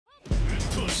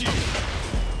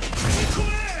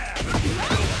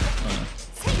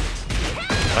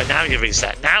Right, now you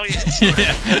reset. Now you.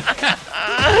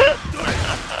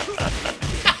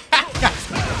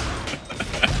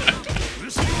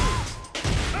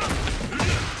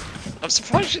 I'm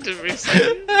surprised you didn't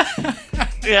reset.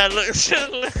 Yeah, look.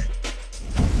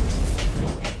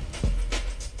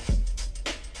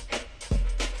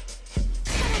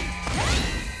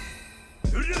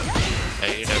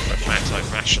 Hey, you know, fucking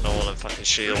anti-rational and fucking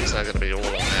shields, they're gonna be all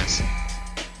on this.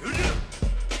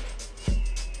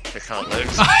 They can't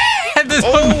lose. This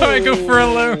one might go for a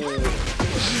low.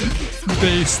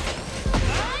 Beast.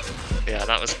 Yeah,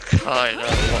 that was kind of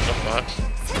what the fuck.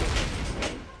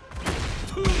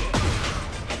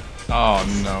 Oh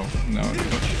no, no,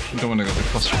 you don't want to go the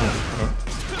claustrophobic.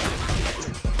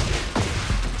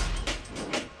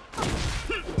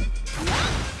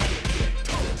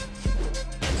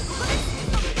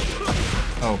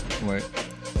 Oh, wait.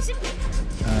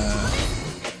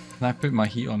 Can I put my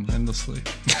heat on endlessly?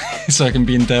 So I can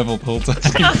be in devil the whole time?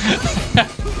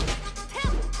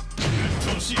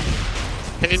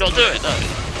 Can you not do it, no?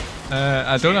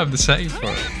 I don't have the setting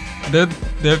for it.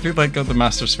 They've like got the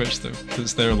master switch though,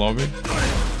 it's their lobby.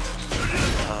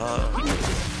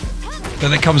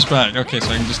 Then it comes back, okay, so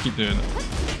I can just keep doing it.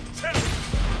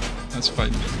 That's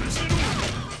fine.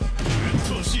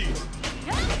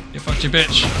 You fucked your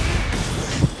bitch!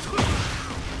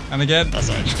 And again. That's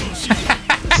actually.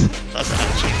 That's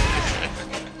actually.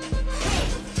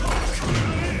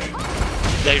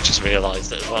 They've just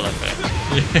realised it as well, I think.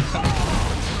 Yeah.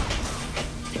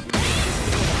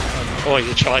 Oh,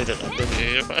 you tried it then, didn't you?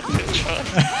 You fucking tried.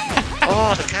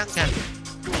 Oh, the can.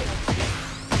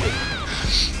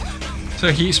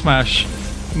 So heat smash.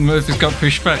 If it's got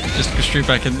pushback, just go straight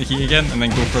back into the heat again and then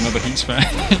go for another heat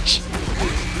smash.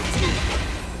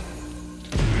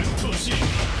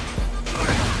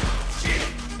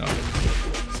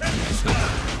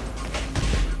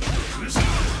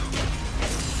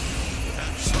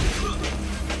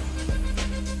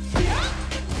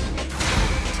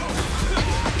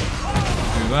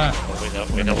 That.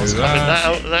 We know what's coming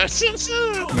out there.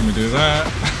 Let me do that.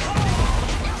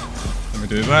 Let me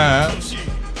do that.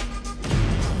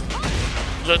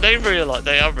 Look, they have realised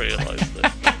it.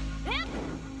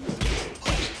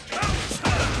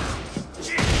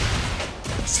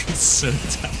 It's so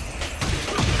tough.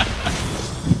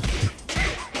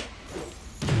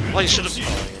 Oh, you should have.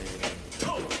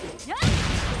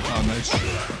 Oh, nice.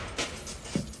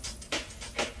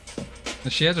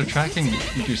 She has her tracking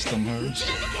boost on hers.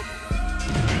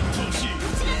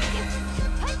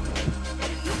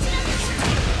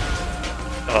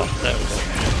 Oh, there we go.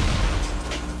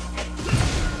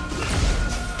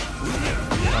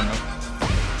 Oh no.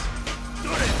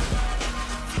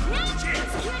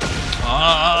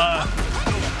 Ah!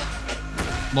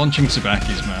 Launching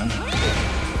Tsubakis, man.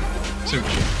 Super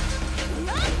shit.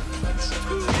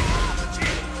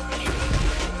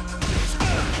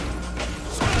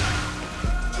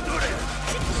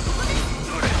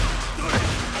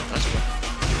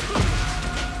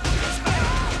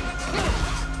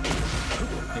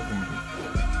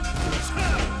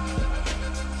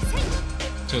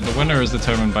 So the winner is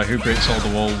determined by who breaks all the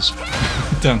walls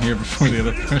down here before the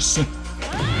other person.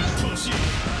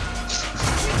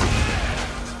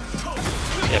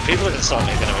 Yeah, people are deciding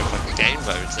they're going to have fucking game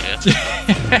modes here.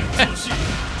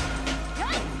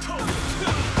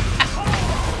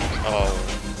 Oh,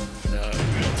 no.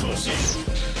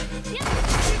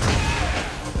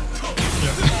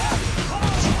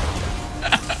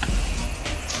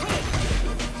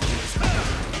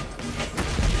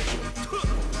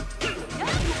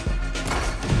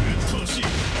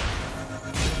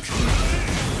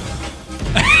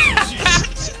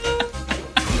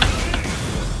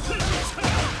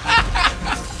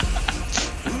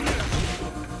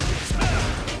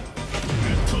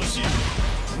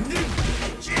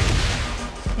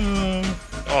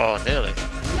 Oh, nearly.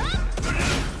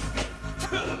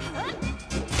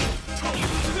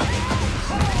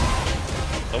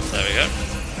 Oh, there we go.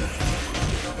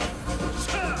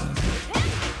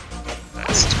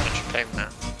 That's too much pain now.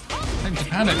 Time to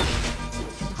panic.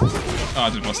 Oh, I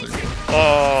did my thing.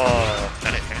 Oh,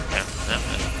 panic.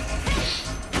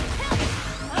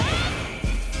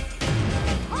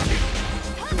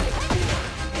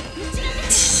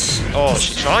 Oh,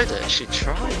 she tried it.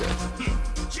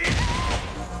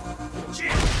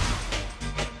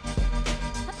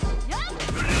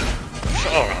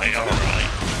 Alright.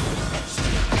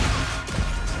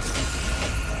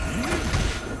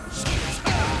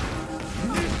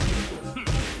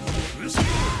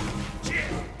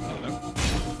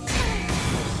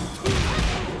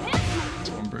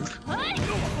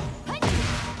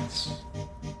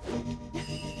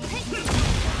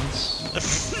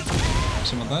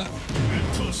 some of that.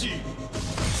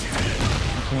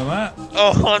 Some of that.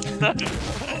 Oh no!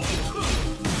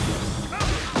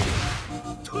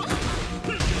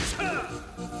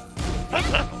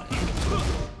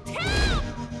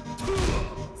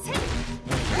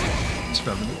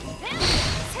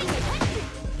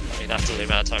 You'd have to the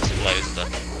amount of times it blows, isn't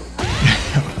it?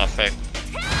 I think.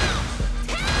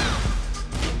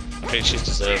 I think she's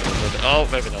deserving of it. Oh,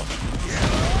 maybe not.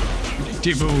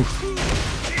 Dibble.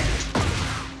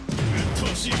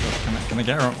 Can I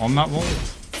get her on that wall?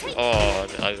 Oh,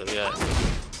 yeah.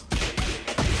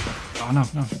 Oh no,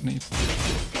 need.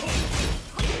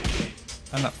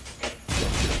 Stand up.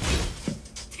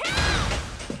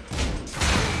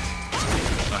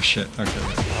 Oh shit, okay.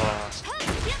 Oh,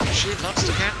 she loves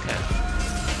to get there.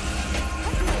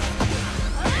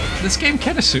 This game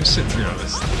kind of suits it, to be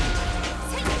honest.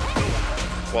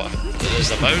 What?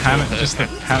 There's a mode? Just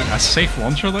a safe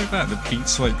launcher like that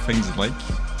beats like things like.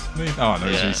 Oh no,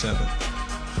 he's reset it.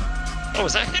 Oh,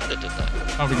 was that him that did that?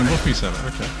 Oh, we can both reset it,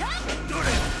 okay.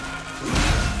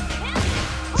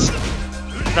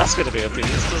 That's gonna be a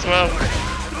beast as well.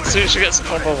 As soon as she gets a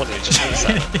combo on you, just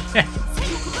reset it. Yeah.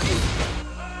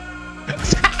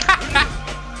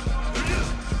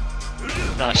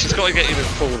 Nah, she's got to get you in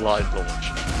full live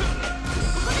launch.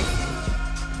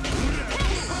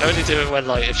 Only do it when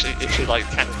like if she like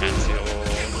can-cans you or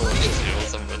launches you or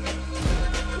something.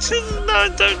 No,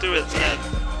 don't do it then.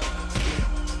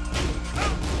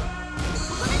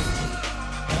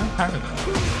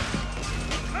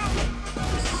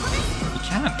 You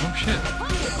can't, oh shit.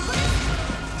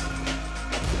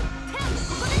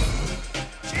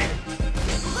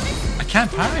 I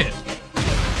can't parry it.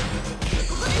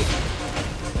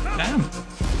 Damn.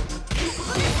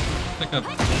 Like a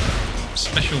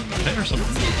special hit or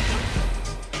something.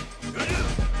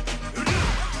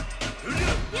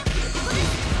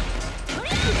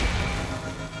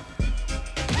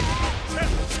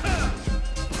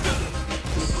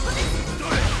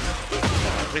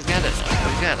 We get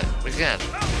it, we get it.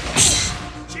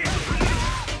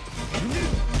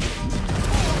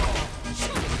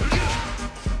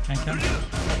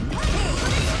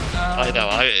 I know.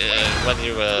 When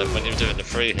you were doing the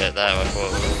free hit there, I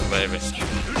thought, oh, maybe.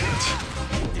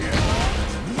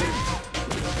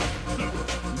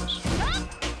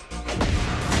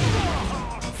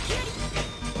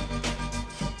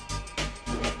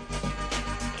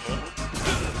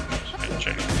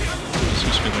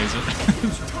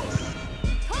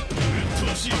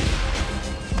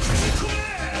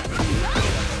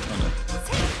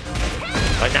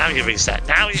 Right, now you reset.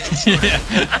 Now you.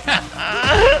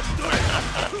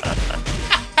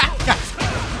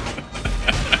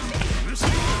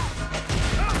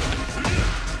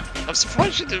 I'm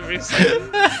surprised you didn't reset.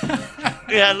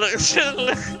 Yeah, look.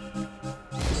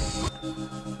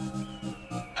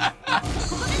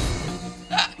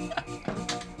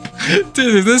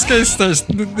 Dude, if this guy starts,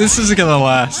 this isn't gonna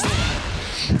last.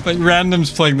 Like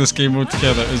randoms playing this game all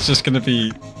together, it's just gonna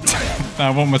be. Nah,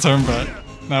 I want my turn back.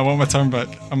 Nah, I want my turn back.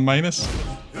 I'm minus.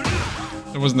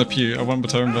 It wasn't a pew. I want my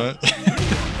turn back.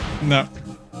 No.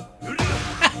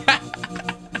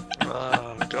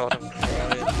 Oh god, I'm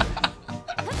crying.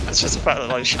 It's just the fact that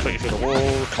like she put you through the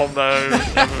wall, combo,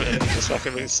 everything, just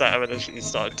fucking reset her and then she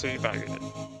started teabagging it.